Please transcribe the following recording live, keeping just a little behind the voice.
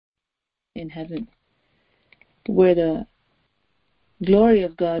in heaven, where the glory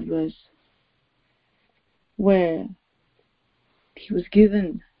of God was, where he was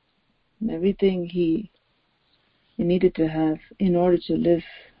given everything he needed to have in order to live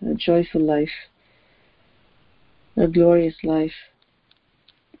a joyful life, a glorious life.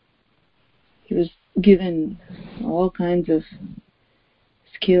 He was given all kinds of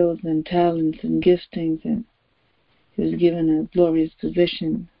skills and talents and giftings, and he was given a glorious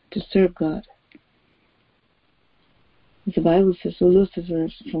position to serve God. The Bible says, "O Lucifer,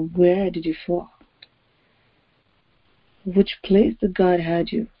 from where did you fall? Which place did God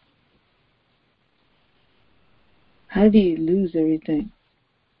had you? How did you lose everything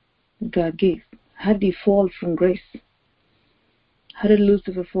that God gave? How did he fall from grace? How did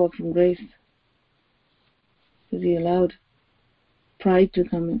Lucifer fall from grace? Because he allowed pride to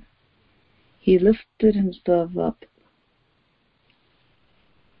come in. He lifted himself up.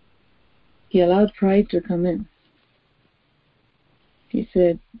 He allowed pride to come in. He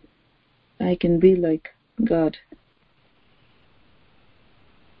said, I can be like God.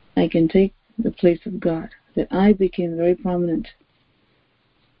 I can take the place of God. That I became very prominent.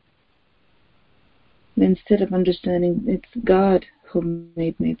 Instead of understanding it's God who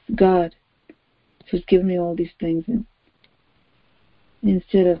made me, it's God who's given me all these things. And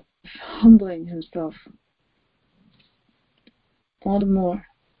instead of humbling himself all the more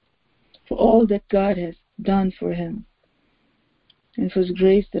for all that God has done for him, and for his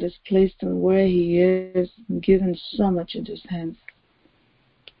grace that has placed him where he is and given so much into his hands,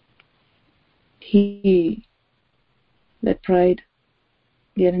 he let pride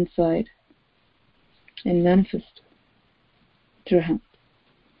get inside and manifest through him.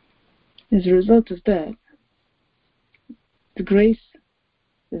 As a result of that, the grace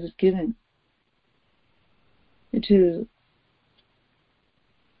that was given to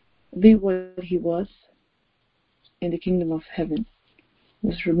be what he was in the kingdom of heaven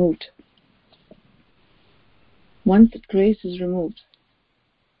was removed. Once that grace is removed,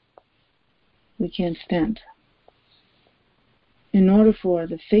 we can't stand. In order for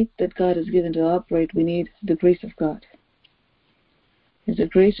the faith that God has given to operate, we need the grace of God. As the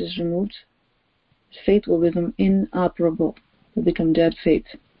grace is removed, faith will become inoperable, will become dead faith.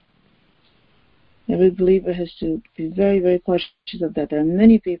 Every believer has to be very, very cautious of that. There are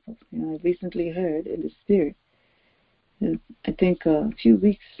many people, I've recently heard in the Spirit, I think a few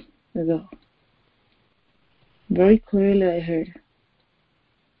weeks ago, very clearly I heard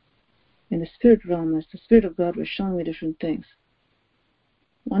in the Spirit realm, as the Spirit of God was showing me different things.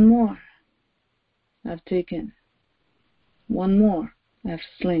 One more I've taken. One more I've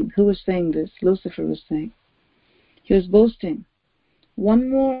slain. Who was saying this? Lucifer was saying. He was boasting.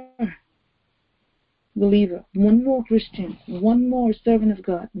 One more believer, one more Christian, one more servant of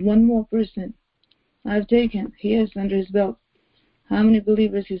God, one more person I've taken. He has under his belt. How many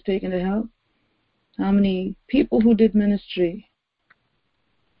believers he's taken to hell? How many people who did ministry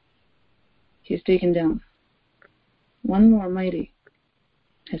he's taken down? One more mighty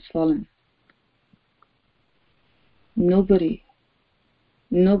has fallen. Nobody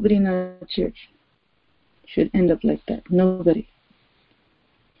in our church should end up like that. Nobody.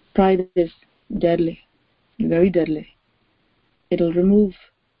 Pride is deadly, very deadly. It'll remove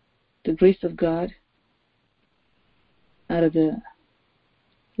the grace of God out of the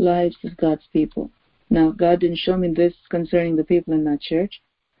lives of God's people. Now, God didn't show me this concerning the people in that church.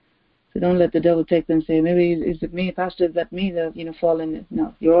 So don't let the devil take them and say, maybe is it me, Pastor, is that me that, fallen?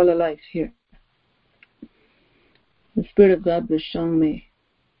 No, you're all alive here. The Spirit of God was showing me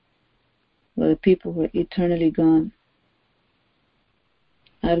where the people were eternally gone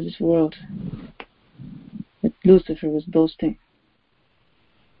out of this world. That Lucifer was boasting.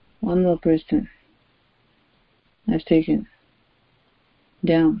 One more person I've taken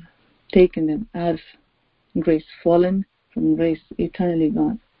down, taken them out of grace, fallen from grace, eternally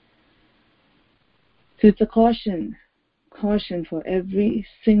gone. So it's a caution for every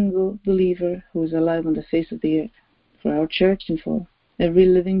single believer who is alive on the face of the earth, for our church and for every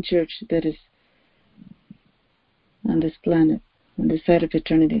living church that is on this planet, on this side of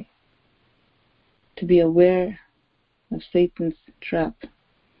eternity, to be aware of Satan's trap.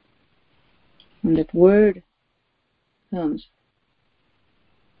 When that word comes,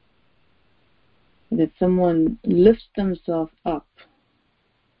 that someone lifts themselves up,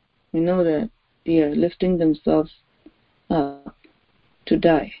 we know that they are lifting themselves up to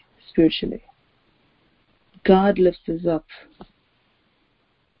die spiritually. God lifts us up.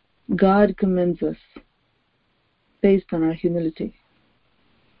 God commends us based on our humility.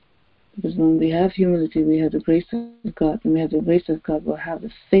 Because when we have humility, we have the grace of God. When we have the grace of God, we'll have the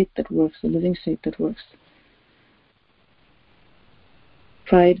faith that works, the living faith that works.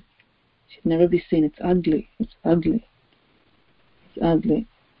 Pride should never be seen. It's ugly. It's ugly. It's ugly.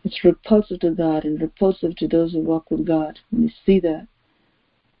 It's repulsive to God and repulsive to those who walk with God. When you see that,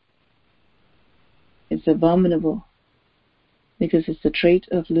 it's abominable, because it's the trait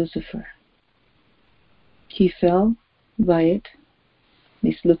of Lucifer. He fell by it.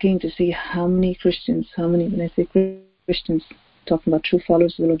 He's looking to see how many Christians, when I say Christians, talking about true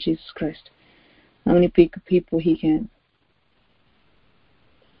followers of the Lord Jesus Christ, how many people he can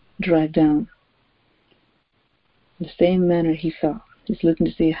drive down. In the same manner he fell. He's looking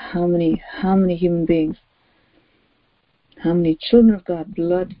to see how many human beings, how many children of God,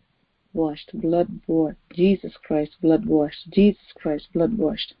 blood-washed, Jesus Christ, blood-washed,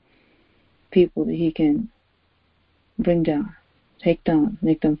 people that he can bring down, take down,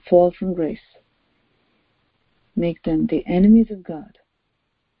 make them fall from grace, make them the enemies of God.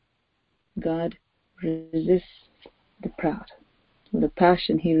 God resists the proud. With a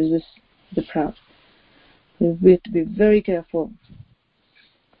passion, he resists the proud. We have to be very careful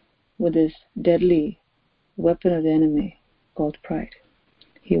with this deadly weapon of the enemy called pride.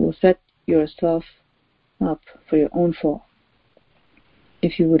 He will set yourself up for your own fall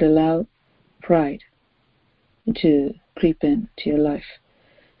if you would allow pride to creep into your life.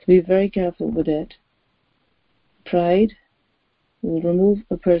 So be very careful with it. Pride will remove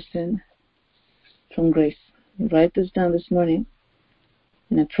a person from grace. You write this down this morning,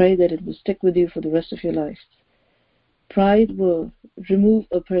 and I pray that it will stick with you for the rest of your life. Pride will remove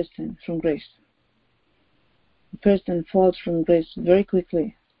a person from grace. A person falls from grace very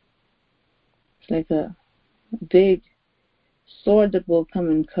quickly. It's like a big sword that will come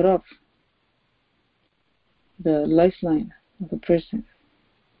and cut off the lifeline of a person.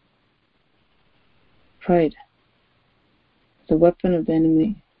 Pride, the weapon of the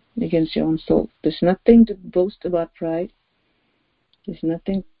enemy against your own soul. There's nothing to boast about pride. There's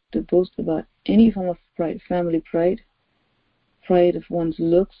nothing to boast about any form of pride. Family pride, pride of one's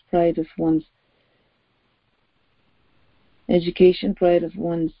looks, pride of one's education, pride of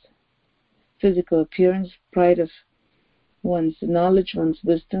one's physical appearance, pride of one's knowledge, one's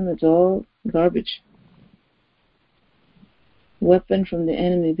wisdom. It's all garbage. Weapon from the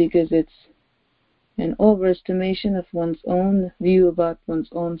enemy, because it's an overestimation of one's own view about one's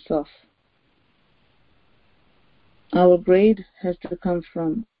own self. Our grade has to come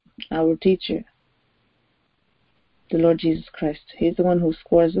from our teacher, the Lord Jesus Christ. He's the one who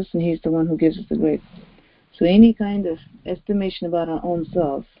scores us, and he's the one who gives us the grade. So any kind of estimation about our own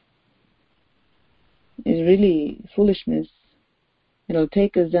self is really foolishness. It'll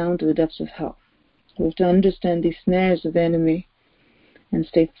take us down to the depths of hell. We have to understand these snares of the enemy and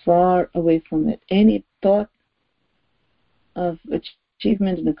stay far away from it. Any thought of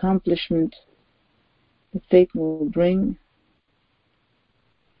achievement and accomplishment that Satan will bring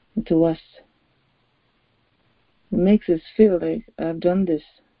to us, it makes us feel like, I've done this,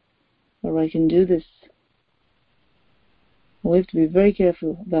 or I can do this. We have to be very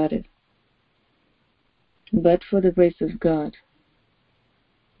careful about it. But for the grace of God,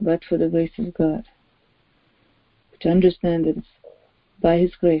 to understand that it's by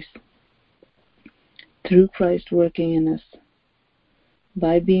His grace, through Christ working in us,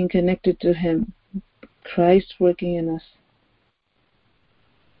 by being connected to Him, Christ working in us,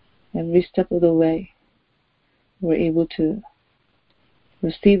 every step of the way, we're able to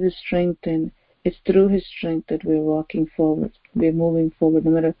receive His strength, and it's through His strength that we're walking forward, we're moving forward.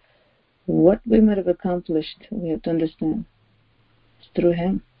 No matter what we might have accomplished, we have to understand it's through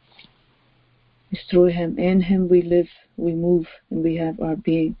Him. It's through Him. In Him we live, we move, and we have our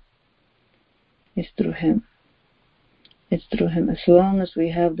being. It's through Him. It's through Him. As long as we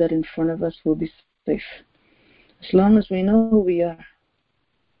have that in front of us, we'll be safe. As long as we know who we are.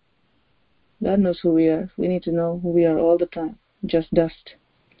 God knows who we are. We need to know who we are all the time. Just dust.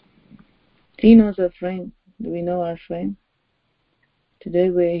 He knows our frame. Do we know our frame? Today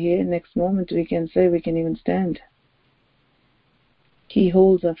we're here. Next moment we can say we can even stand. He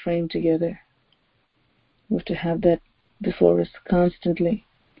holds our frame together. We have to have that before us constantly.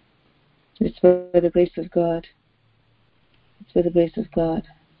 It's by the grace of God. It's by the grace of God.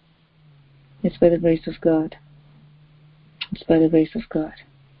 It's by the grace of God. It's by the grace of God.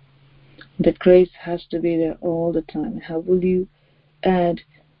 That grace has to be there all the time. How will you add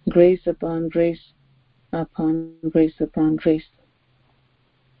grace upon grace upon grace upon grace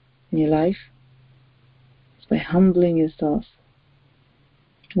in your life? It's by humbling yourself.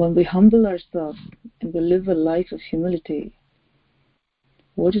 When we humble ourselves and we live a life of humility,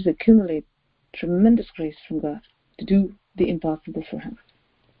 will just accumulate tremendous grace from God to do the impossible for him.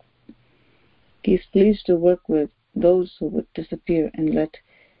 He is pleased to work with those who would disappear and let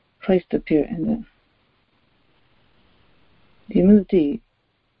Christ appear in them. Humility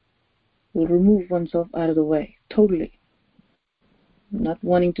will remove oneself out of the way, totally. Not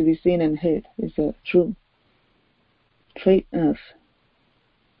wanting to be seen and hid is a true trait of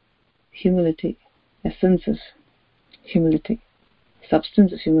humility, essence of humility,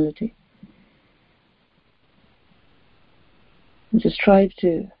 substance of humility. And to strive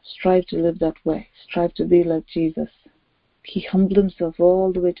to live that way, strive to be like Jesus. He humbled himself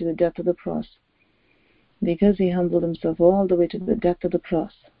all the way to the death of the cross. Because he humbled himself all the way to the death of the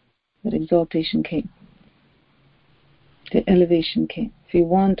cross, that exaltation came. The elevation came. If we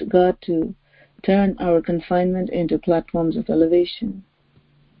want God to turn our confinement into platforms of elevation,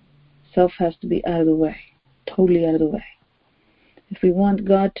 self has to be out of the way, totally out of the way. If we want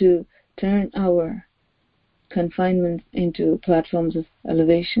God to turn our confinement into platforms of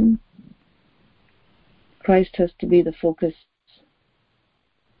elevation, Christ has to be the focus.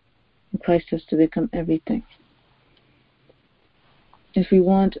 Christ has to become everything. If we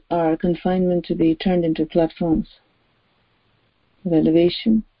want our confinement to be turned into platforms of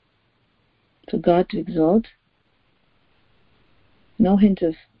elevation, for God to exalt, no hint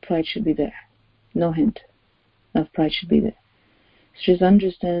of pride should be there. No hint of pride should be there. So just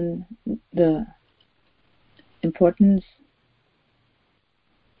understand the importance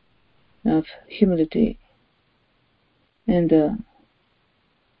of humility and the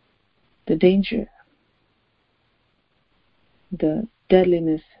danger, the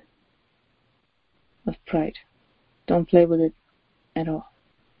deadliness of pride. Don't play with it at all.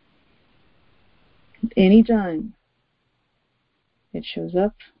 Anytime it shows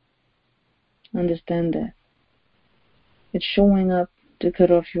up, understand that it's showing up to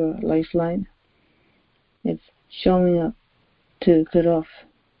cut off your lifeline. It's showing up to cut off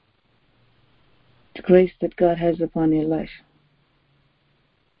the grace that God has upon your life.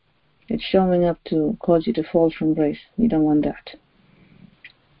 It's showing up to cause you to fall from grace. You don't want that.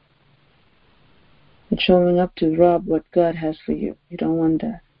 It's showing up to rob what God has for you. You don't want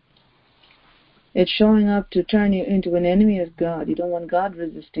that. It's showing up to turn you into an enemy of God. You don't want God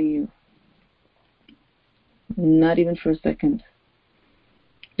resisting you. Not even for a second.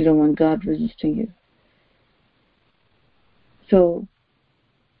 You don't want God resisting you. So,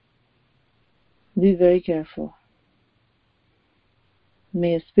 be very careful.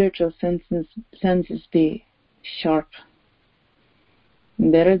 May your spiritual senses be sharp,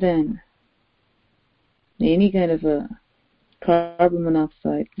 better than any kind of a carbon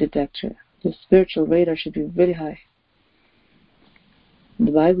monoxide detector. The spiritual radar should be very high.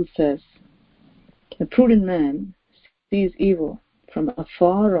 The Bible says, a prudent man sees evil from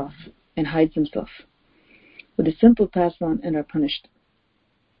afar off and hides himself, but the simple pass on and are punished.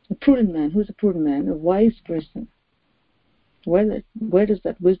 A prudent man, who's a prudent man? A wise person. Where does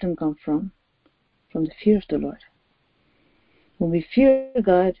that wisdom come from? From the fear of the Lord. When we fear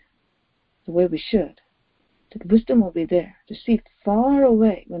God the way we should, that wisdom will be there to see far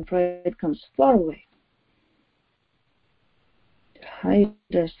away when pride comes far away. To hide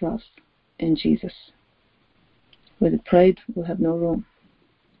ourselves in Jesus, where the pride will have no room.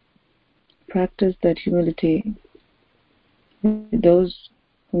 Practice that humility with those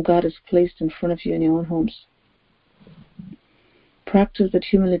whom God has placed in front of you in your own homes. Practice that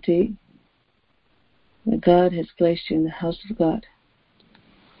humility that God has placed you in the house of God.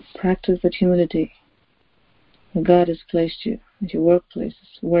 Practice that humility that God has placed you at your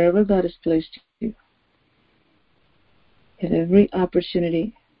workplaces, wherever God has placed you. You have every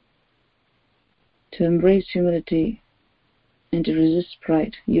opportunity to embrace humility and to resist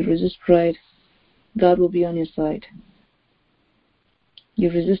pride. You resist pride, God will be on your side. You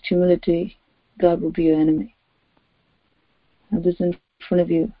resist humility, God will be your enemy. Have this in front of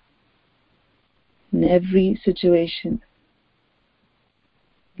you. In every situation,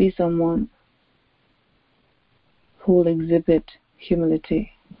 be someone who will exhibit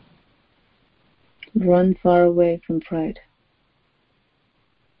humility. Run far away from pride.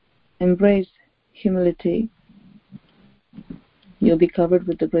 Embrace humility. You'll be covered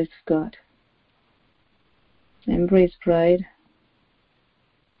with the grace of God. Embrace pride.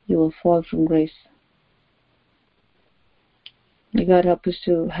 You will fall from grace. May God help us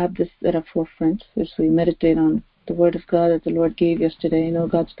to have this at our forefront as we meditate on the Word of God that the Lord gave yesterday. I know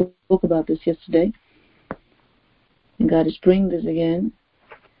God spoke about this yesterday. And God is bringing this again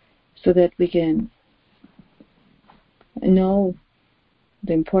so that we can know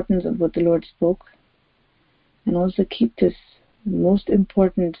the importance of what the Lord spoke and also keep this The most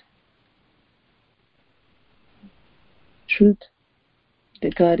important truth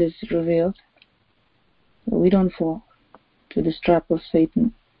that God has revealed, that we don't fall to this trap of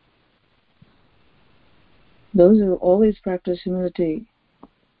Satan. Those who always practice humility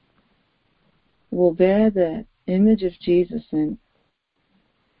will bear the image of Jesus, and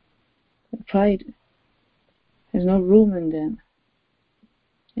pride has no room in them.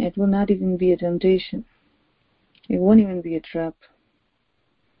 It will not even be a temptation. It won't even be a trap.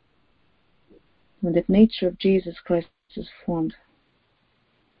 When that nature of Jesus Christ is formed,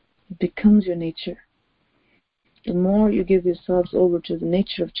 it becomes your nature. The more you give yourselves over to the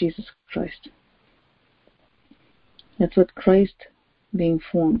nature of Jesus Christ, that's what Christ being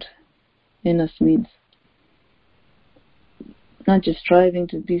formed in us means. Not just striving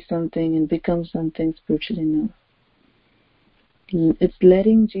to be something and become something spiritually, no. It's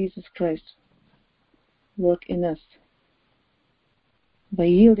letting Jesus Christ work in us by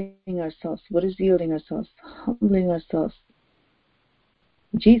yielding ourselves. What is yielding ourselves? Humbling ourselves.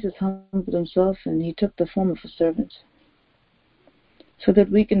 Jesus humbled himself and he took the form of a servant so that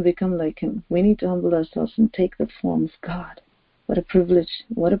we can become like him. We need to humble ourselves and take the form of God. What a privilege.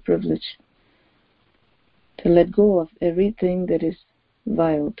 What a privilege. To let go of everything that is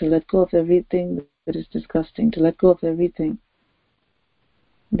vile, to let go of everything that is disgusting, to let go of everything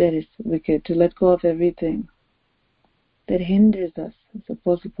that is wicked, to let go of everything that hinders us, as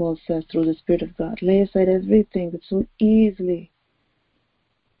Apostle Paul says, through the Spirit of God. Lay aside everything that so easily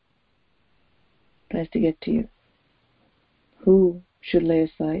tries to get to you. Who should lay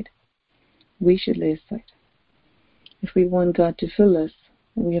aside? We should lay aside. If we want God to fill us,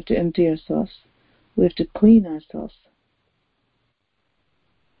 we have to empty ourselves. We have to clean ourselves.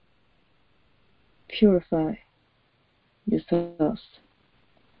 Purify yourselves.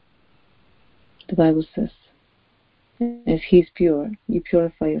 The Bible says, as He's pure, you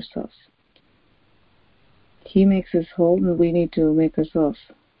purify yourselves. He makes us whole, and we need to make ourselves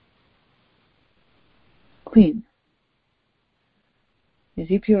clean. As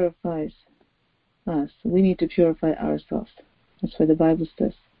He purifies us, we need to purify ourselves. That's what the Bible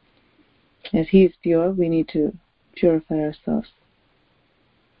says. As He is pure, we need to purify ourselves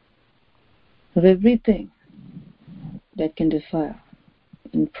of everything that can defile.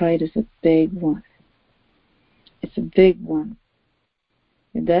 And pride is a big one. It's a big one.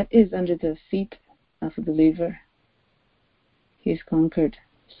 If that is under the feet of a believer, he's conquered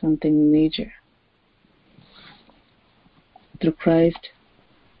something major through Christ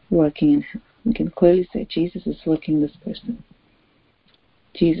working in him. We can clearly say Jesus is working in this person.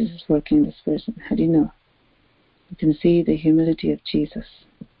 Jesus is working in this person. How do you know? You can see the humility of Jesus.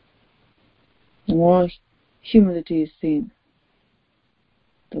 The more humility is seen,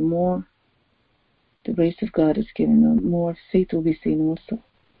 the more the grace of God is given, the more faith will be seen also.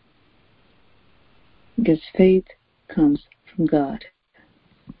 Because faith comes from God.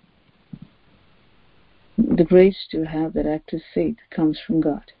 The grace to have that active faith comes from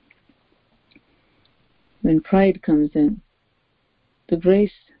God. When pride comes in, the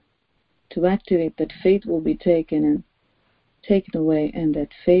grace to activate that faith will be taken away, and that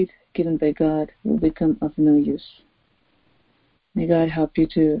faith given by God will become of no use. May God help you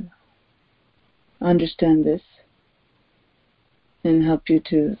to understand this and help you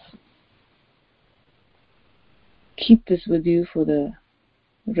to keep this with you for the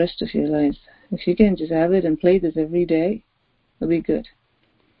rest of your lives. If you can just have it and play this every day, it'll be good.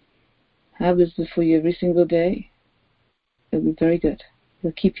 Have this before you every single day. It'll be very good.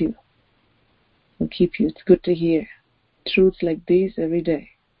 It'll keep you. It'll keep you. It's good to hear truths like these every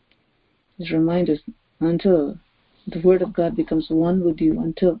day. Just remind us until the Word of God becomes one with you,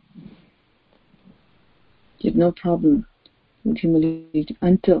 until you have no problem with humility,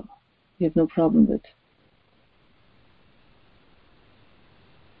 until you have no problem with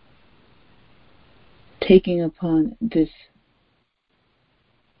taking upon this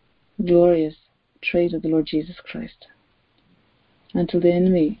glorious trait of the Lord Jesus Christ. Until the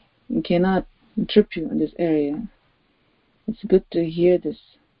enemy cannot trip you in this area. It's good to hear this.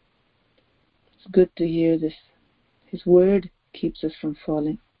 It's good to hear this. His word keeps us from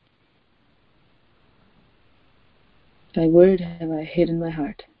falling. Thy word have I hid in my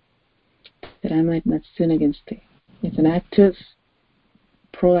heart, that I might not sin against thee. It's an active,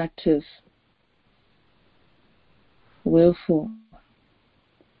 proactive, willful,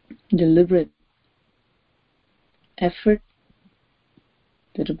 deliberate effort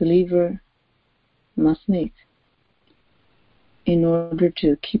that a believer must make in order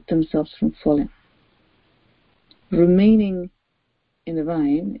to keep themselves from falling. Remaining in the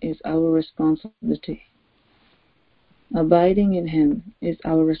vine is our responsibility. Abiding in Him is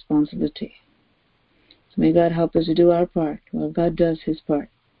our responsibility. So may God help us to do our part while God does His part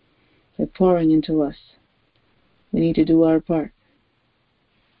by pouring into us. We need to do our part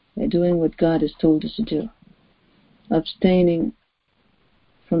by doing what God has told us to do, abstaining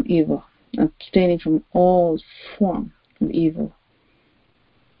from evil, abstaining from all form of evil.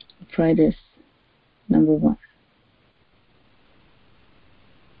 Try this, number one.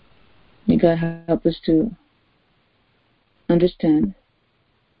 May God help us to understand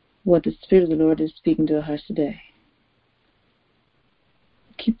what the Spirit of the Lord is speaking to our hearts today.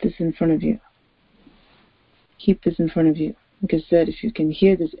 Keep this in front of you. Keep this in front of you. Like I said, if you can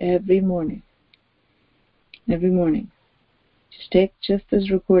hear this every morning, just take just this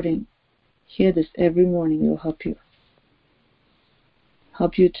recording, hear this every morning. It will help you.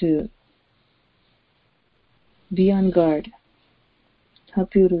 Help you to be on guard.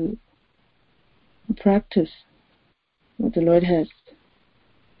 Help you to practice what the Lord has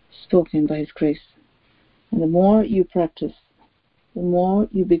spoken by His grace. And the more you practice, the more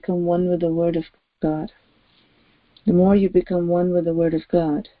you become one with the Word of God. The more you become one with the Word of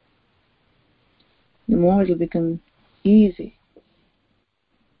God, the more it will become easy.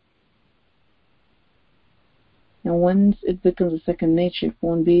 And once it becomes a second nature, it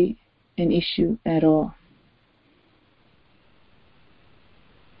won't be an issue at all.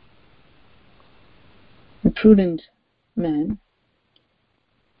 A prudent man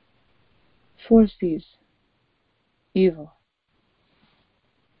foresees evil.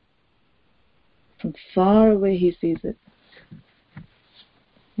 From far away he sees it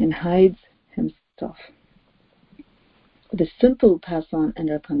and hides himself. But the simple pass on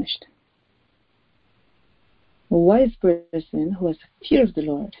and are punished. A wise person who has fear of the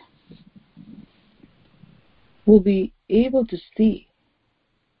Lord will be able to see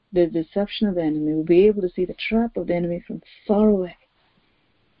the deception of the enemy, will be able to see the trap of the enemy from far away.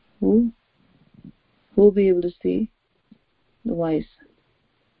 Who will be able to see? The wise.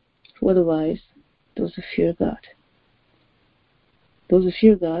 Who are the wise? Those who fear God. Those who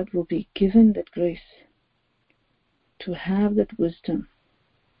fear God will be given that grace to have that wisdom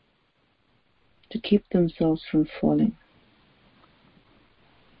to keep themselves from falling.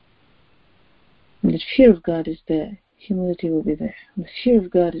 When the fear of God is there, humility will be there. When the fear of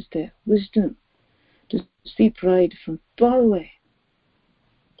God is there, wisdom to see pride from far away,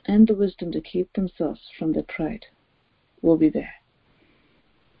 and the wisdom to keep themselves from the pride will be there.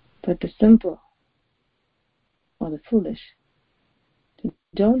 But the simple or the foolish who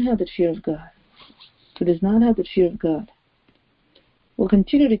don't have the fear of God, who does not have the fear of God, will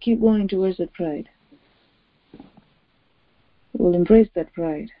continue to keep going towards that pride, will embrace that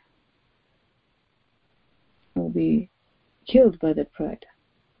pride, will be killed by that pride.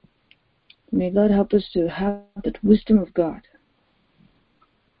 May God help us to have that wisdom of God,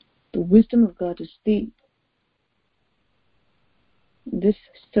 the wisdom of God to see this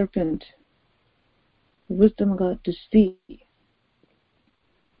serpent, the wisdom of God to see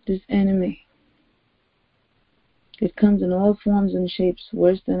this enemy. It comes in all forms and shapes,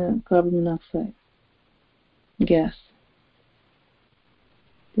 worse than a carbon monoxide gas.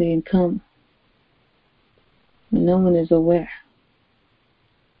 They can come when no one is aware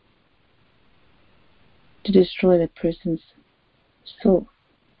to destroy that person's soul,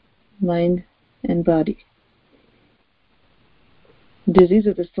 mind, and body. Disease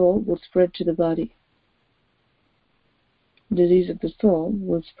of the soul will spread to the body. Disease of the soul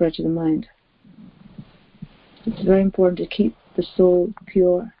will spread to the mind. It's very important to keep the soul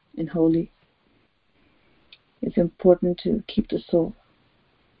pure and holy. It's important to keep the soul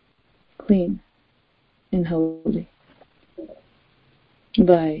clean and holy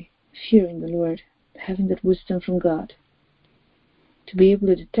by fearing the Lord, having that wisdom from God to be able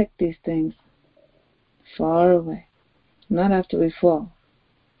to detect these things far away, not after we fall.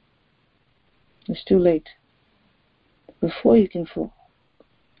 It's too late. Before you can fall,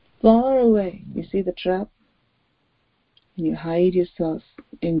 far away, you see the trap and you hide yourself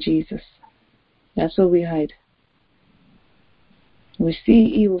in Jesus. That's where we hide. We see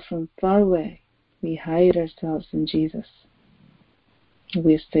evil from far away. We hide ourselves in Jesus.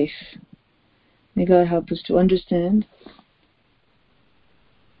 We are safe. May God help us to understand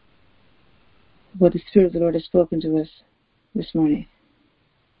what the Spirit of the Lord has spoken to us this morning,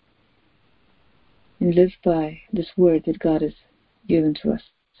 and live by this word that God has given to us.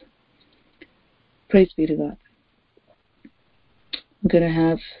 Praise be to God. I'm going to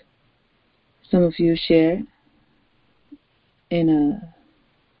have some of you share in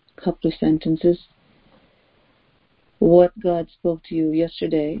a couple of sentences what God spoke to you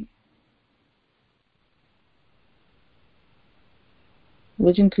yesterday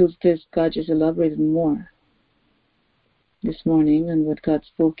which includes this. God just elaborated more this morning on what God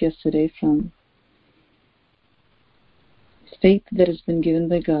spoke yesterday from faith that has been given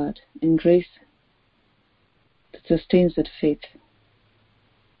by God and grace that sustains that faith.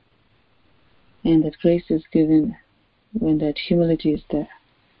 And that grace is given when that humility is there.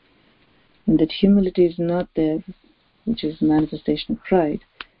 When that humility is not there, which is a manifestation of pride,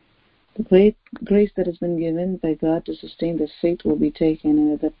 the great grace that has been given by God to sustain that faith will be taken,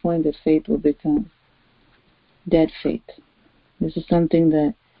 and at that point that faith will become dead faith. This is something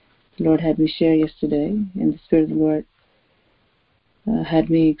that the Lord had me share yesterday, and the Spirit of the Lord had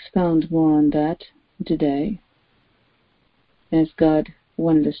me expound more on that today, as God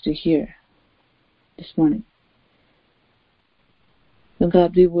wanted us to hear this morning. So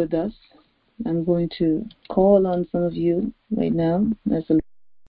God be with us. I'm going to call on some of you right now as the